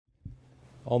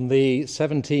On the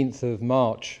 17th of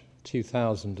March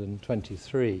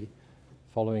 2023,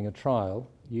 following a trial,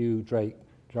 you,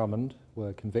 Drummond,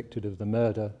 were convicted of the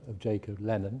murder of Jacob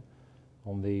Lennon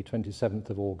on the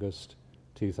 27th of August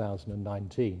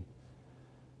 2019.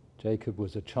 Jacob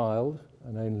was a child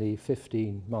and only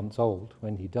 15 months old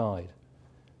when he died.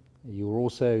 You were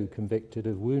also convicted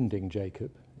of wounding Jacob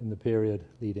in the period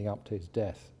leading up to his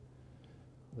death.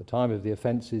 At the time of the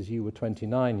offences, you were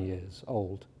 29 years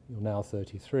old. You're now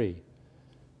 33.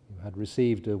 You had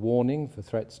received a warning for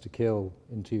threats to kill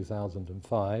in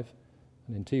 2005,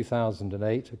 and in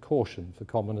 2008 a caution for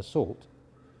common assault.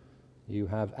 You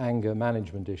have anger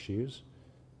management issues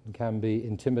and can be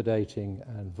intimidating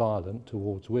and violent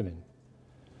towards women.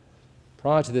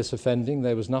 Prior to this offending,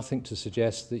 there was nothing to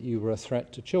suggest that you were a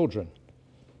threat to children.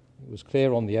 It was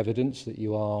clear on the evidence that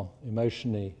you are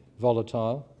emotionally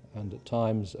volatile and at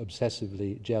times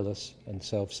obsessively jealous and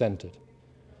self-centred.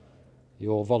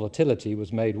 Your volatility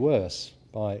was made worse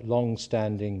by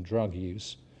long-standing drug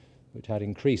use, which had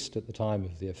increased at the time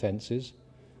of the offences,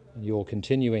 and your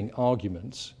continuing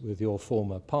arguments with your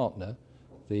former partner,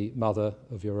 the mother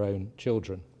of your own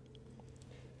children.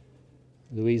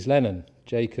 Louise Lennon,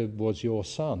 Jacob was your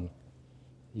son.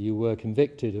 You were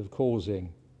convicted of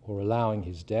causing or allowing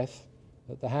his death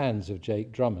at the hands of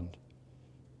Jacob Drummond.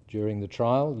 During the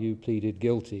trial, you pleaded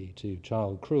guilty to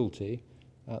child cruelty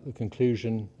at the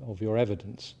conclusion of your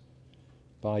evidence.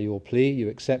 By your plea, you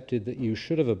accepted that you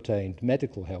should have obtained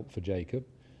medical help for Jacob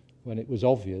when it was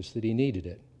obvious that he needed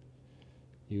it.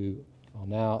 You are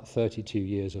now 32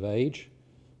 years of age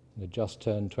and had just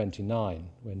turned 29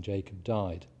 when Jacob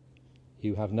died.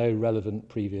 You have no relevant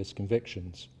previous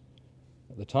convictions.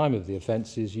 At the time of the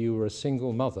offences, you were a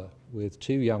single mother with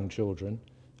 2 young children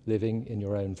living in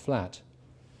your own flat.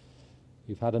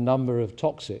 You've had a number of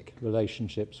toxic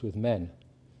relationships with men.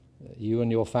 You and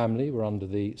your family were under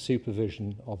the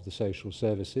supervision of the social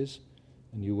services,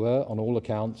 and you were, on all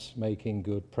accounts, making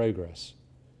good progress.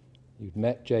 You'd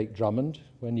met Jacob Drummond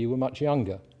when you were much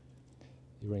younger.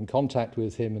 You were in contact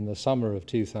with him in the summer of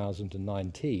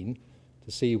 2019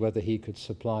 to see whether he could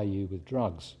supply you with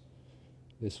drugs.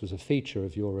 This was a feature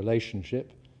of your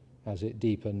relationship as it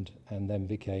deepened and then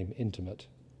became intimate.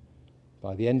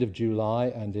 By the end of July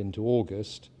and into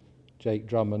August, Jacob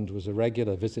Drummond was a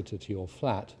regular visitor to your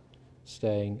flat,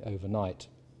 staying overnight.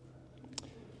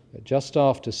 At just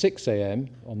after 6 a.m.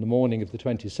 on the morning of the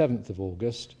 27th of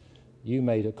August, you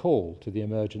made a call to the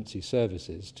emergency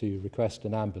services to request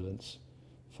an ambulance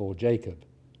for Jacob.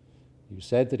 You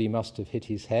said that he must have hit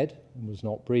his head and was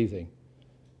not breathing.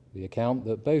 The account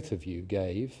that both of you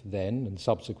gave then and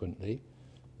subsequently,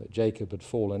 that Jacob had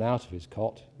fallen out of his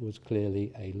cot, was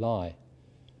clearly a lie.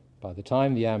 By the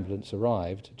time the ambulance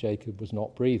arrived, Jacob was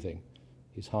not breathing.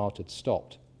 His heart had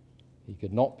stopped. He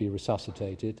could not be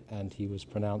resuscitated, and he was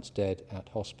pronounced dead at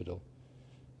hospital.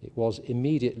 It was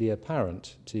immediately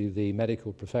apparent to the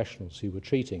medical professionals who were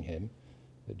treating him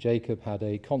that Jacob had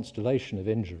a constellation of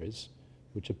injuries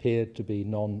which appeared to be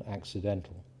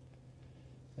non-accidental.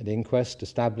 An inquest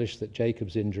established that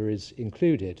Jacob's injuries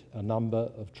included a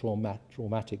number of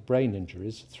traumatic brain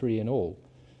injuries, 3 in all,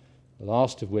 the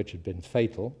last of which had been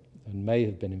fatal and may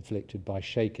have been inflicted by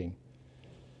shaking.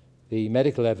 The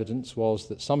medical evidence was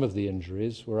that some of the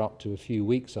injuries were up to a few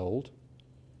weeks old.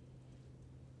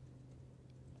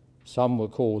 Some were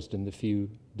caused in the few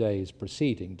days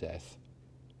preceding death.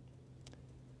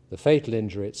 The fatal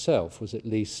injury itself was at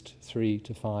least 3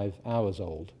 to 5 hours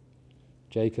old.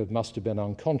 Jacob must have been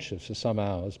unconscious for some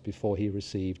hours before he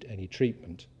received any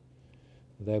treatment.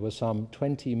 There were some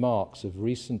 20 marks of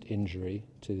recent injury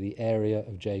to the area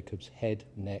of Jacob's head,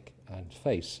 neck, and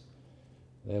face.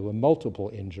 There were multiple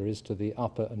injuries to the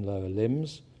upper and lower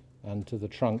limbs and to the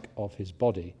trunk of his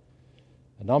body.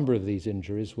 A number of these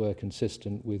injuries were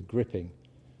consistent with gripping.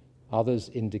 Others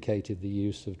indicated the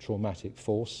use of traumatic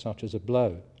force, such as a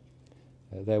blow.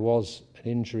 There was an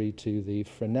injury to the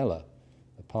frenella,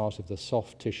 a part of the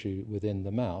soft tissue within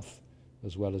the mouth,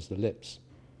 as well as the lips.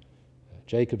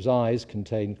 Jacob's eyes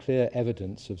contained clear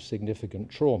evidence of significant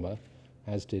trauma,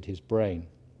 as did his brain.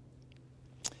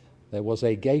 There was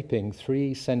a gaping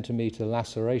 3-centimetre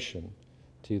laceration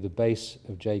to the base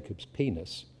of Jacob's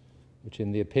penis, which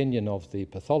in the opinion of the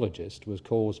pathologist was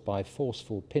caused by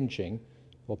forceful pinching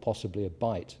or possibly a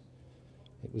bite.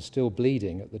 It was still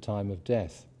bleeding at the time of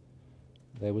death.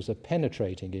 There was a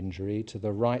penetrating injury to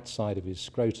the right side of his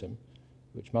scrotum,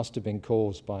 which must have been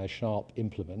caused by a sharp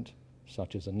implement,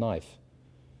 such as a knife.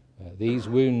 These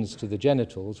wounds to the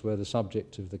genitals were the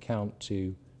subject of the count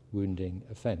 2 wounding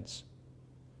offence.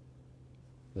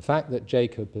 The fact that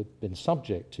Jacob had been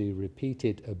subject to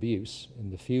repeated abuse in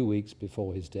the few weeks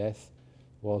before his death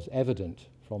was evident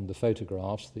from the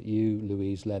photographs that you,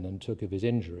 Louise Lennon, took of his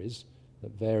injuries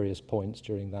at various points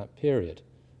during that period.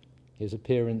 His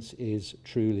appearance is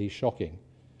truly shocking.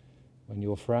 When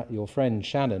your friend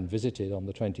Shannon visited on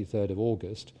the 23rd of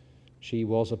August, she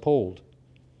was appalled.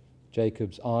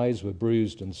 Jacob's eyes were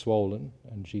bruised and swollen,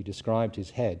 and she described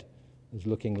his head as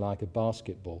looking like a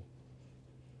basketball.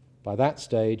 By that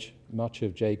stage, much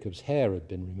of Jacob's hair had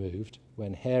been removed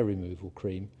when hair removal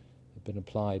cream had been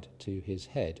applied to his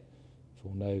head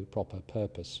for no proper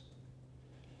purpose.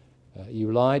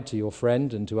 You lied to your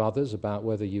friend and to others about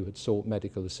whether you had sought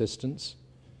medical assistance.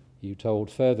 You told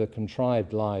further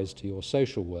contrived lies to your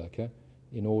social worker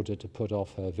in order to put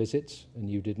off her visits, and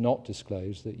you did not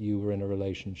disclose that you were in a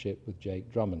relationship with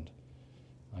Jake Drummond.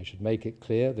 I should make it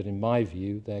clear that in my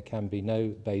view there can be no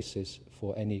basis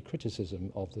for any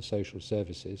criticism of the social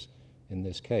services in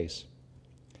this case.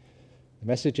 The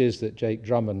messages that Jake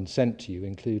Drummond sent to you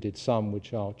included some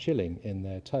which are chilling in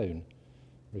their tone,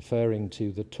 referring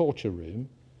to the torture room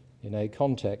in a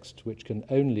context which can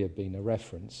only have been a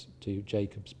reference to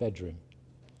Jacob's bedroom.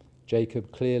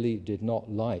 Jacob clearly did not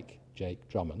like Jake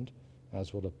Drummond,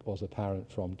 as was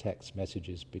apparent from text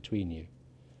messages between you.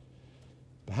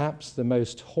 Perhaps the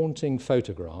most haunting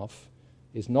photograph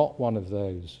is not one of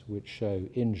those which show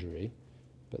injury,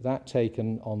 but that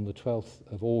taken on the 12th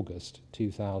of August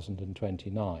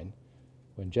 2029,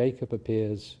 when Jacob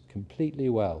appears completely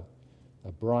well,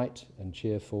 a bright and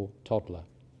cheerful toddler.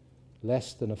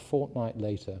 Less than a fortnight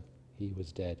later, he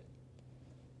was dead.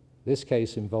 This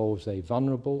case involves a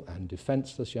vulnerable and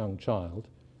defenseless young child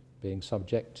being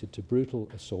subjected to brutal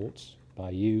assaults by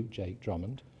you, Jake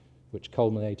Drummond, which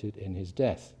culminated in his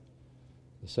death.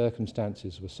 The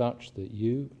circumstances were such that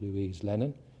you, Louise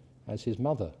Lennon, as his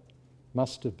mother,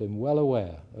 must have been well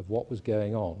aware of what was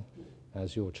going on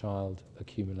as your child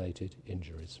accumulated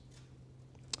injuries.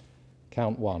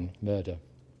 Count 1, murder.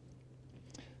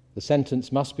 The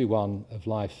sentence must be one of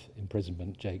life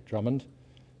imprisonment, Jake Drummond,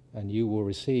 and you will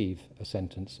receive a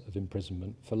sentence of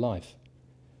imprisonment for life.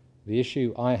 The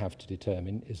issue I have to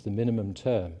determine is the minimum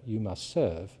term you must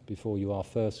serve before you are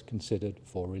first considered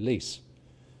for release.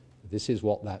 This is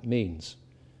what that means.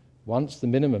 Once the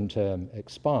minimum term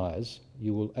expires,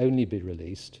 you will only be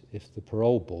released if the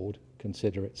parole board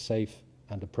consider it safe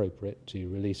and appropriate to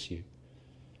release you.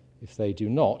 If they do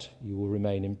not, you will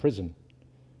remain in prison.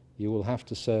 You will have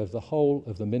to serve the whole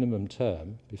of the minimum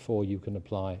term before you can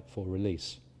apply for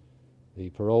release. The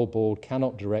parole board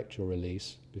cannot direct your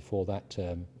release before that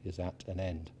term is at an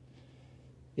end.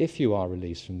 If you are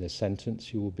released from this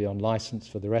sentence, you will be on licence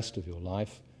for the rest of your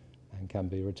life and can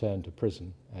be returned to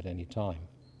prison at any time.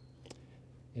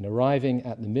 In arriving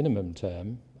at the minimum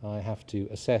term, I have to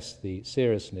assess the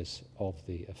seriousness of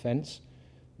the offence,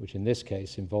 which in this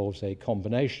case involves a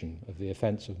combination of the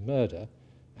offence of murder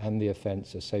and the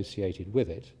offence associated with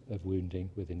it of wounding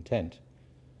with intent.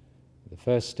 The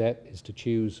first step is to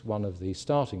choose one of the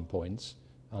starting points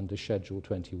under Schedule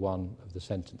 21 of the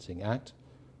Sentencing Act,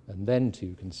 and then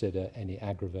to consider any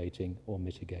aggravating or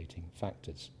mitigating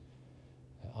factors.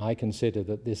 I consider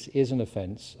that this is an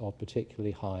offence of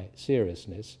particularly high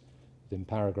seriousness within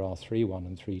paragraph 3.1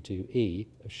 and 3.2e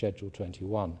of Schedule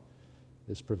 21.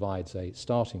 This provides a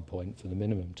starting point for the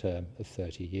minimum term of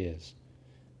 30 years.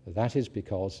 That is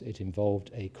because it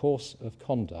involved a course of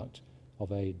conduct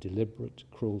of a deliberate,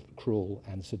 cruel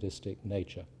and sadistic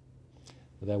nature.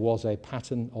 There was a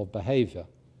pattern of behaviour.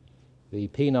 The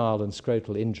penile and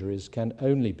scrotal injuries can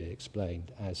only be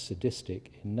explained as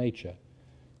sadistic in nature.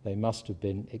 They must have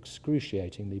been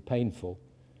excruciatingly painful.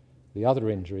 The other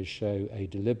injuries show a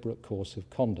deliberate course of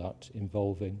conduct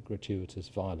involving gratuitous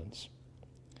violence.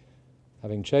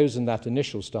 Having chosen that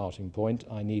initial starting point,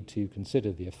 I need to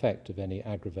consider the effect of any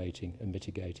aggravating and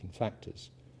mitigating factors.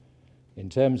 In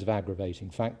terms of aggravating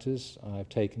factors, I have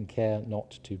taken care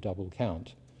not to double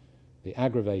count. The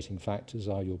aggravating factors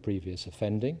are your previous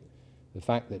offending, the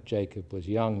fact that Jacob was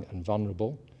young and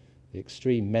vulnerable, the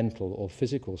extreme mental or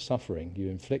physical suffering you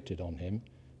inflicted on him,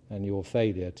 and your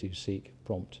failure to seek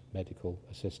prompt medical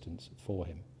assistance for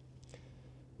him.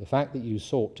 The fact that you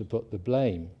sought to put the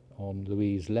blame on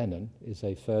Louise Lennon is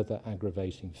a further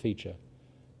aggravating feature.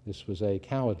 This was a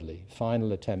cowardly,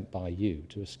 final attempt by you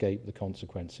to escape the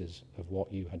consequences of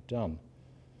what you had done.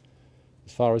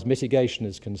 As far as mitigation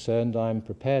is concerned, I am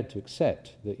prepared to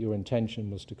accept that your intention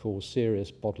was to cause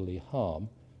serious bodily harm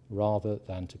rather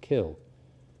than to kill.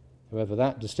 However,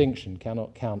 that distinction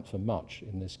cannot count for much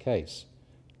in this case.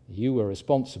 You were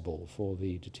responsible for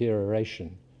the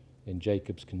deterioration in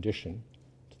Jacob's condition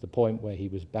to the point where he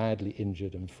was badly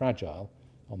injured and fragile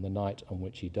on the night on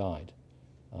which he died.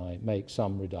 I make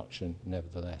some reduction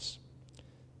nevertheless.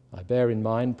 I bear in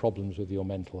mind problems with your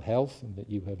mental health and that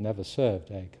you have never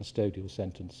served a custodial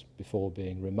sentence before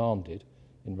being remanded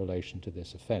in relation to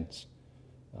this offence.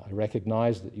 I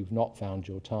recognise that you've not found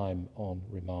your time on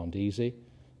remand easy.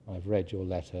 I've read your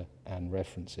letter and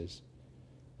references.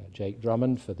 Jake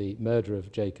Drummond, for the murder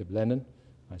of Jacob Lennon,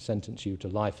 I sentence you to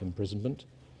life imprisonment.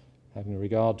 Having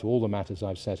regard to all the matters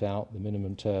I've set out, the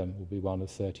minimum term will be one of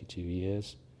 32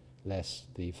 years, less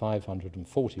the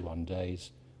 541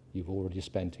 days you've already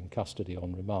spent in custody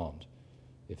on remand.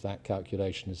 If that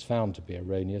calculation is found to be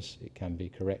erroneous, it can be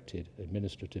corrected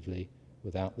administratively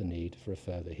without the need for a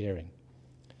further hearing.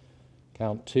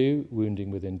 Count 2,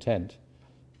 wounding with intent.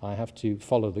 I have to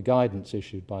follow the guidance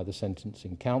issued by the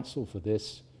Sentencing Council for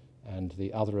this and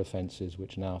the other offences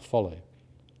which now follow.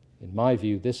 In my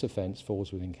view, this offence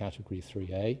falls within Category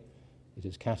 3A. It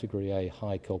is Category A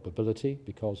high culpability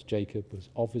because Jacob was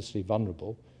obviously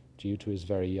vulnerable due to his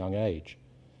very young age.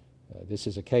 This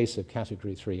is a case of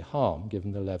Category 3 harm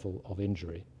given the level of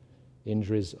injury.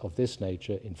 Injuries of this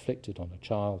nature inflicted on a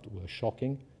child were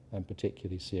shocking and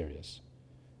particularly serious.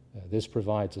 This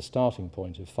provides a starting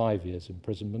point of 5 years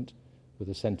imprisonment with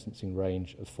a sentencing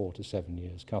range of 4 to 7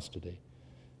 years custody.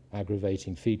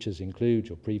 Aggravating features include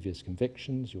your previous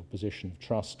convictions, your position of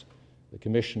trust, the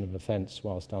commission of offence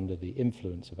whilst under the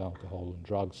influence of alcohol and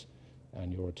drugs,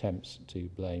 and your attempts to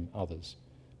blame others.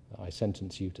 I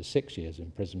sentence you to 6 years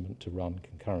imprisonment to run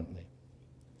concurrently.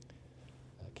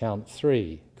 Count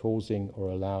 3, causing or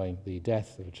allowing the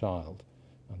death of a child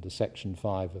under Section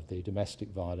 5 of the Domestic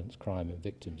Violence Crime and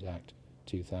Victims Act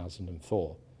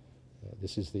 2004.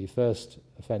 This is the first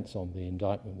offence on the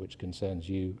indictment which concerns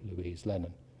you, Louise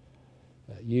Lennon.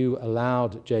 You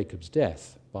allowed Jacob's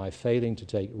death by failing to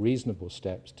take reasonable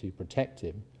steps to protect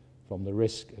him from the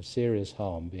risk of serious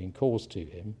harm being caused to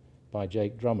him by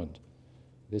Jake Drummond.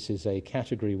 This is a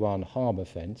Category 1 harm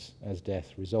offence as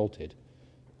death resulted.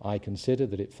 I consider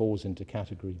that it falls into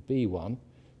Category B1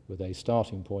 with a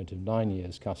starting point of 9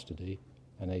 years custody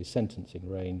and a sentencing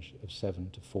range of 7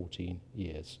 to 14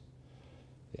 years.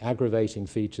 The aggravating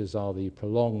features are the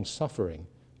prolonged suffering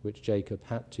which Jacob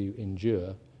had to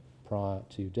endure prior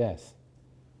to death.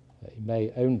 It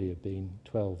may only have been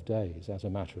 12 days as a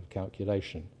matter of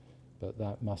calculation, but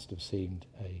that must have seemed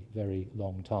a very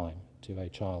long time to a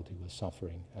child who was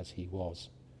suffering as he was.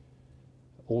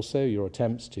 Also, your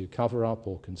attempts to cover up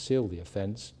or conceal the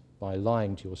offence by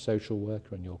lying to your social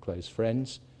worker and your close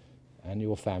friends and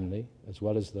your family, as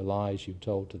well as the lies you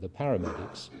told to the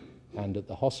paramedics and at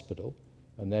the hospital,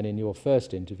 and then in your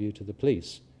first interview to the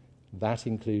police. That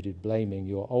included blaming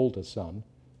your older son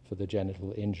for the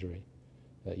genital injury.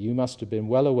 You must have been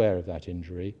well aware of that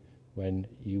injury when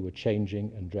you were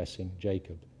changing and dressing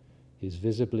Jacob. His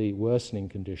visibly worsening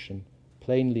condition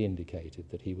plainly indicated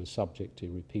that he was subject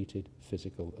to repeated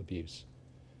physical abuse.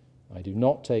 I do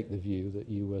not take the view that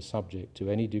you were subject to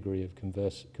any degree of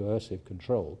coercive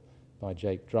control by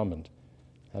Jake Drummond.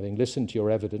 Having listened to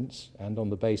your evidence and on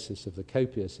the basis of the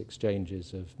copious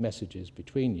exchanges of messages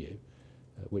between you,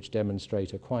 which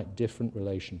demonstrate a quite different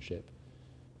relationship,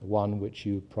 one which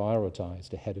you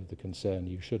prioritised ahead of the concern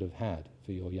you should have had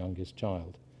for your youngest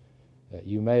child.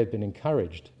 You may have been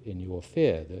encouraged in your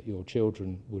fear that your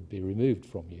children would be removed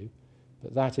from you,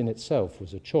 but that in itself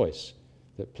was a choice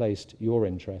that placed your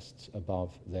interests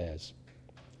above theirs.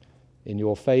 In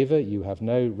your favour, you have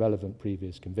no relevant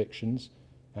previous convictions,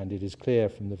 and it is clear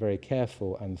from the very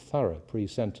careful and thorough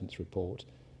pre-sentence report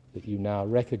that you now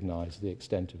recognise the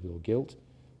extent of your guilt,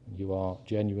 and you are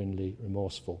genuinely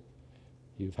remorseful.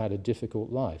 You've had a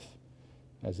difficult life.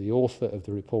 As the author of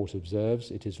the report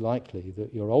observes, it is likely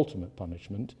that your ultimate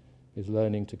punishment is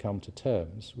learning to come to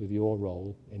terms with your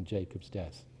role in Jacob's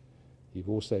death. You've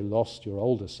also lost your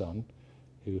older son,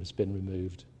 who has been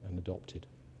removed and adopted.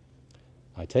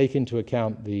 I take into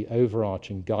account the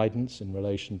overarching guidance in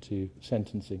relation to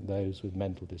sentencing those with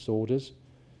mental disorders.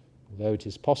 Although it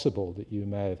is possible that you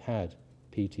may have had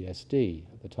PTSD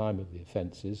at the time of the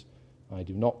offences, I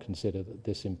do not consider that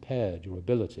this impaired your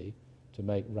ability to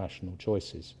make rational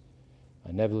choices.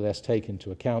 I nevertheless take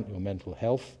into account your mental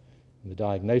health and the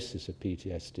diagnosis of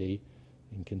PTSD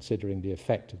in considering the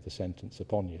effect of the sentence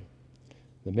upon you.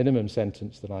 The minimum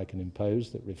sentence that I can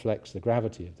impose that reflects the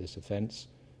gravity of this offence,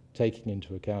 taking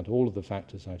into account all of the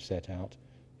factors I've set out,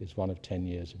 is one of 10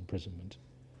 years imprisonment.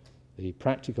 The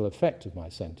practical effect of my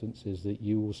sentence is that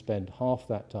you will spend half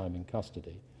that time in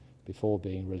custody before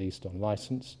being released on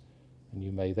licence, and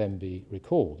you may then be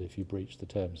recalled if you breach the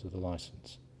terms of the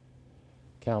licence.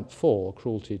 Count 4,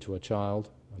 cruelty to a child,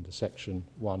 under Section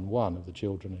 1.1 of the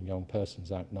Children and Young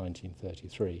Persons Act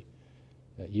 1933.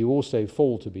 You also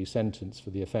fall to be sentenced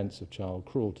for the offence of child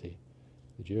cruelty.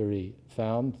 The jury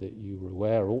found that you were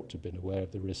aware, or ought to have been aware,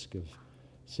 of the risk of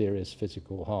serious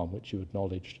physical harm, which you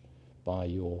acknowledged by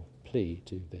your plea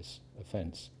to this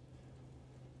offence.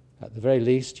 At the very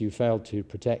least, you failed to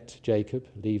protect Jacob,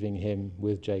 leaving him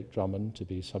with Jake Drummond to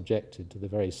be subjected to the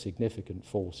very significant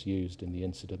force used in the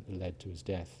incident that led to his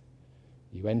death.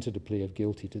 You entered a plea of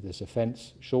guilty to this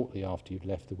offence shortly after you'd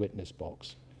left the witness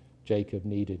box. Jacob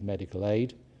needed medical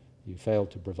aid. You failed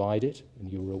to provide it,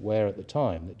 and you were aware at the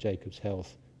time that Jacob's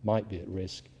health might be at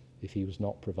risk if he was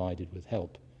not provided with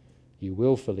help. You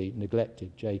willfully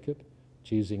neglected Jacob,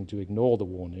 choosing to ignore the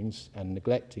warnings and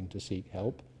neglecting to seek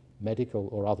help, medical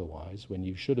or otherwise, when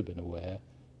you should have been aware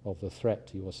of the threat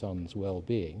to your son's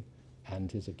well-being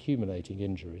and his accumulating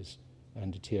injuries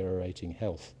and deteriorating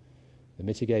health. The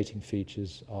mitigating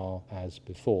features are as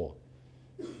before.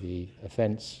 The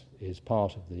offence is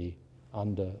part of the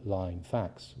underlying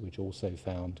facts, which also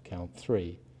found count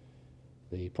 3.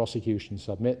 The prosecution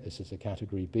submit this as a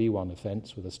Category B1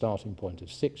 offence with a starting point of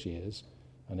 6 years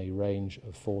and a range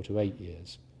of 4 to 8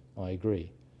 years. I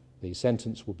agree. The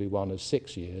sentence will be one of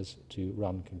 6 years to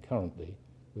run concurrently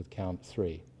with count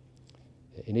 3.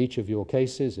 In each of your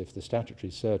cases, if the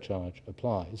statutory surcharge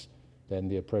applies, then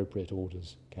the appropriate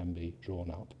orders can be drawn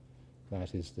up.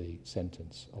 That is the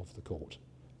sentence of the court.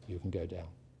 You can go down.